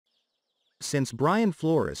Since Brian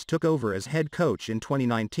Flores took over as head coach in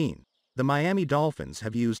 2019, the Miami Dolphins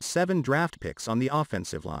have used 7 draft picks on the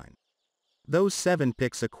offensive line. Those 7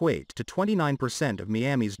 picks equate to 29% of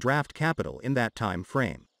Miami's draft capital in that time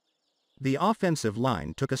frame. The offensive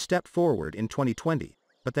line took a step forward in 2020,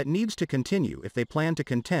 but that needs to continue if they plan to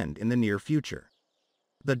contend in the near future.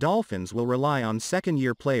 The Dolphins will rely on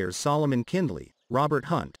second-year players Solomon Kindley, Robert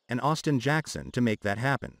Hunt, and Austin Jackson to make that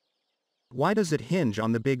happen. Why does it hinge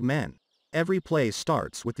on the big men? Every play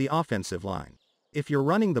starts with the offensive line. If you're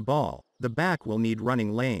running the ball, the back will need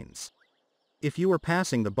running lanes. If you are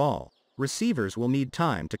passing the ball, receivers will need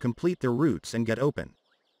time to complete their routes and get open.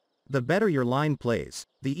 The better your line plays,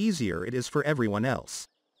 the easier it is for everyone else.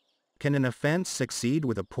 Can an offense succeed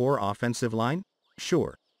with a poor offensive line?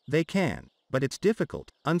 Sure, they can, but it's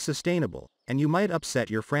difficult, unsustainable, and you might upset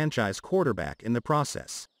your franchise quarterback in the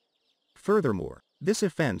process. Furthermore, this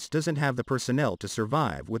offense doesn't have the personnel to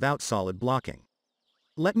survive without solid blocking.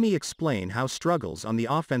 Let me explain how struggles on the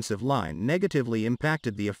offensive line negatively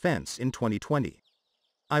impacted the offense in 2020.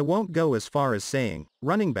 I won't go as far as saying,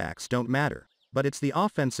 running backs don't matter, but it's the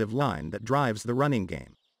offensive line that drives the running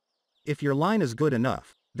game. If your line is good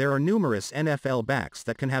enough, there are numerous NFL backs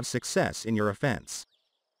that can have success in your offense.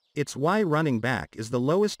 It's why running back is the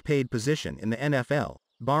lowest paid position in the NFL,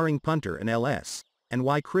 barring punter and LS, and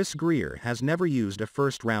why Chris Grier has never used a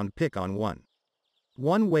first-round pick on one.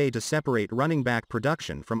 One way to separate running back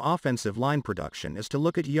production from offensive line production is to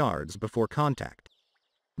look at yards before contact.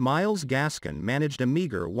 Myles Gaskin managed a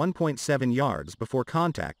meager 1.7 yards before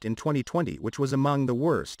contact in 2020, which was among the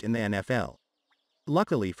worst in the NFL.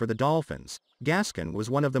 Luckily for the Dolphins, Gaskin was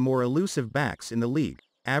one of the more elusive backs in the league,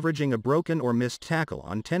 averaging a broken or missed tackle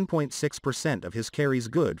on 10.6% of his carries,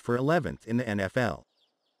 good for 11th in the NFL.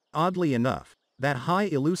 Oddly enough, that high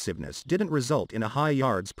elusiveness didn't result in a high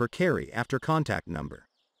yards per carry after contact number.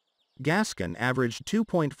 Gaskin averaged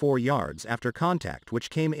 2.4 yards after contact, which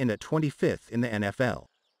came in at 25th in the NFL.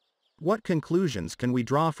 What conclusions can we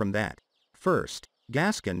draw from that? First,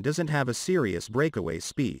 Gaskin doesn't have a serious breakaway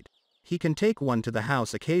speed. He can take one to the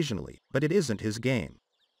house occasionally, but it isn't his game.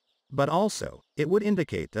 But also, it would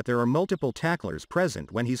indicate that there are multiple tacklers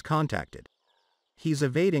present when he's contacted. He's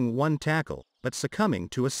evading one tackle, but succumbing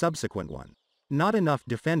to a subsequent one. Not enough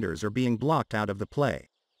defenders are being blocked out of the play.